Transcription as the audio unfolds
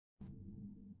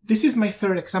This is my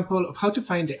third example of how to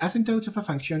find the asymptotes of a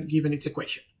function given its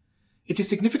equation. It is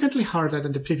significantly harder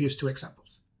than the previous two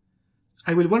examples.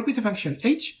 I will work with a function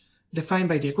h, defined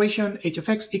by the equation h of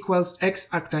x equals x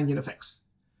arctangent of x.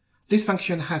 This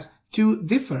function has two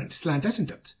different slant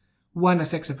asymptotes, one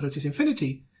as x approaches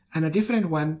infinity, and a different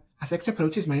one as x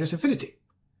approaches minus infinity.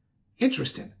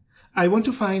 Interesting. I want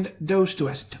to find those two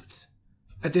asymptotes.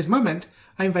 At this moment,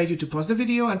 I invite you to pause the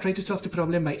video and try to solve the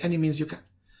problem by any means you can.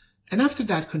 And after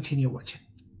that, continue watching.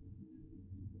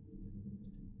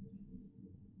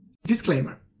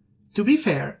 Disclaimer. To be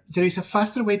fair, there is a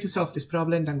faster way to solve this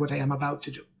problem than what I am about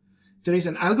to do. There is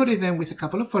an algorithm with a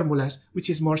couple of formulas which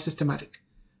is more systematic.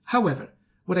 However,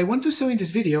 what I want to show in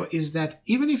this video is that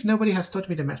even if nobody has taught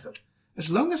me the method, as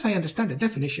long as I understand the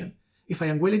definition, if I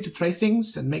am willing to try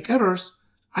things and make errors,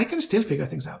 I can still figure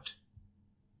things out.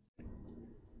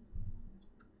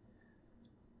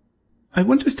 I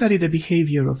want to study the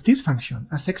behavior of this function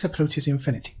as x approaches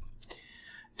infinity.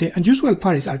 The unusual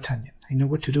part is arctangent. I know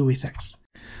what to do with x.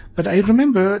 But I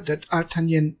remember that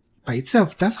arctangent by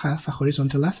itself does have a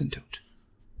horizontal asymptote.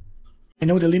 I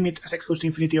know the limit as x goes to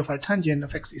infinity of arctangent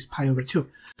of x is pi over 2.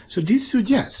 So this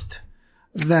suggests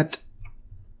that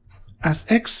as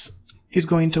x is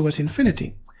going towards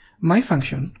infinity, my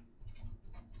function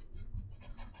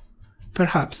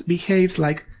perhaps behaves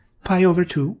like pi over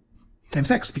 2 times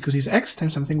x, because it's x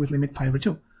times something with limit pi over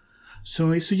 2.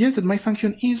 So it suggests that my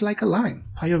function is like a line,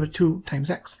 pi over 2 times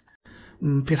x.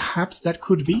 Perhaps that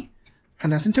could be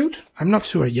an asymptote. I'm not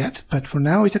sure yet, but for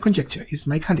now it's a conjecture. It's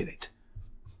my candidate.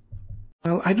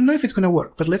 Well, I don't know if it's going to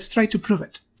work, but let's try to prove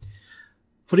it.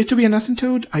 For it to be an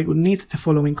asymptote, I would need the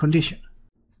following condition.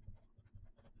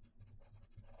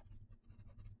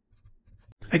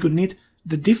 I could need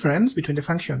the difference between the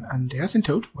function and the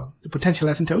asymptote, well, the potential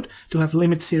asymptote, to have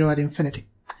limit 0 at infinity.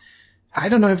 I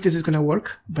don't know if this is going to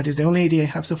work, but it's the only idea I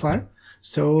have so far,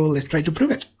 so let's try to prove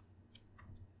it.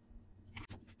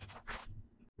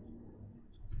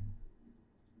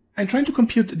 I'm trying to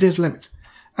compute this limit.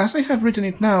 As I have written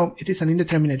it now, it is an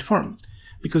indeterminate form,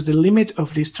 because the limit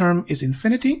of this term is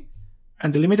infinity,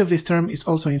 and the limit of this term is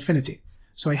also infinity.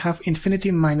 So I have infinity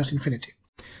minus infinity.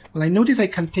 Well, I notice I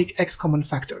can take x common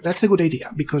factor. That's a good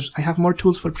idea, because I have more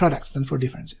tools for products than for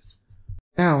differences.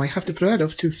 Now I have the product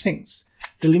of two things.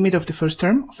 The limit of the first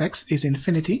term of x is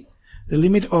infinity. The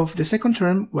limit of the second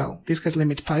term, well, this has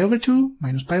limit pi over 2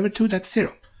 minus pi over 2, that's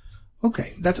 0.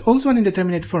 Okay, that's also an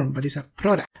indeterminate form, but it's a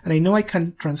product. And I know I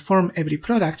can transform every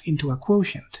product into a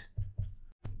quotient.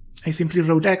 I simply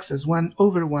wrote x as 1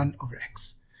 over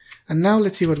x. And now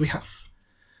let's see what we have.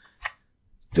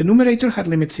 The numerator had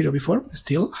limit 0 before,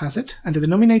 still has it, and the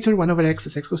denominator 1 over x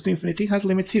as x goes to infinity has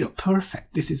limit 0.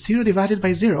 Perfect. This is 0 divided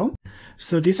by 0.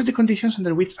 So these are the conditions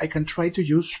under which I can try to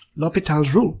use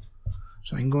L'Hopital's rule.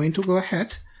 So I'm going to go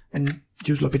ahead and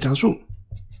use L'Hopital's rule.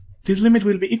 This limit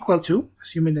will be equal to,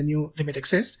 assuming the new limit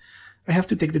exists, I have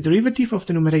to take the derivative of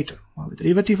the numerator. Well, the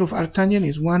derivative of arctangent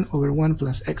is 1 over 1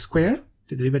 plus x squared.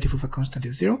 The derivative of a constant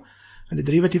is 0. And the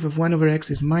derivative of 1 over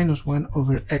x is minus 1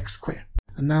 over x squared.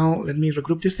 And now let me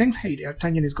regroup these things. Hey, the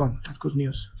arctangent is gone. That's good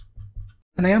news.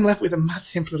 And I am left with a much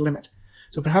simpler limit.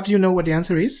 So perhaps you know what the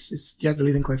answer is. It's just the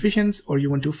leading coefficients, or you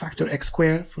want to factor x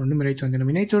squared for numerator and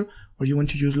denominator, or you want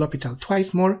to use L'Hopital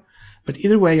twice more. But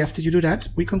either way, after you do that,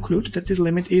 we conclude that this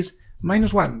limit is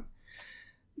minus 1,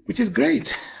 which is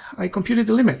great. I computed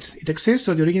the limit. It exists,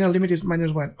 so the original limit is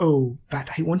minus 1. Oh, but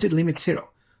I wanted limit 0,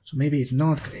 so maybe it's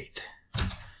not great.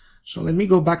 So let me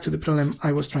go back to the problem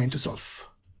I was trying to solve.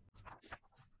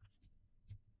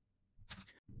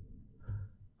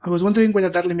 I was wondering whether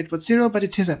that limit was 0, but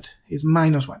it isn't. It's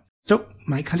minus 1. So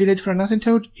my candidate for an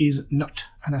asymptote is not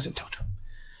an asymptote.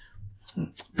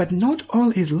 But not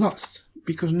all is lost,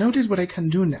 because notice what I can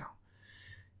do now.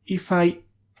 If I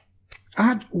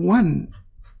add 1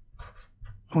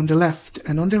 on the left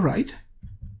and on the right,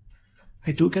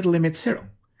 I do get limit 0.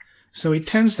 So it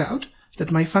turns out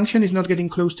that my function is not getting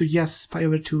close to yes pi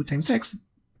over 2 times x,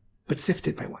 but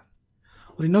shifted by 1.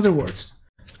 Or in other words,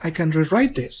 I can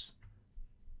rewrite this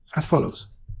as follows.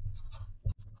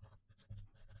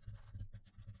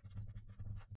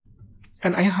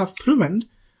 And I have proven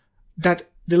that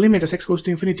the limit as x goes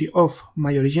to infinity of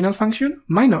my original function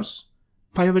minus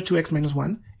pi over 2x minus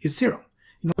 1 is 0.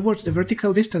 In other words, the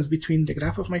vertical distance between the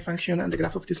graph of my function and the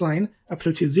graph of this line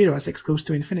approaches 0 as x goes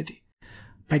to infinity.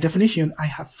 By definition, I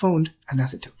have found an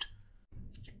asymptote.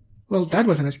 Well, that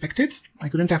was unexpected. I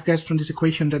couldn't have guessed from this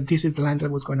equation that this is the line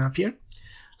that was going to appear.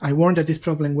 I warned that this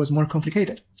problem was more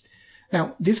complicated.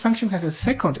 Now, this function has a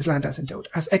second slant asymptote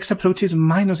as x approaches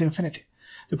minus infinity.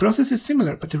 The process is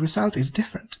similar, but the result is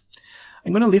different.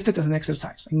 I'm going to leave it as an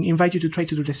exercise and invite you to try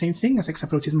to do the same thing as x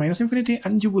approaches minus infinity,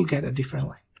 and you will get a different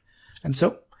line. And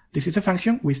so, this is a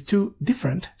function with two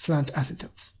different slant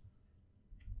asymptotes.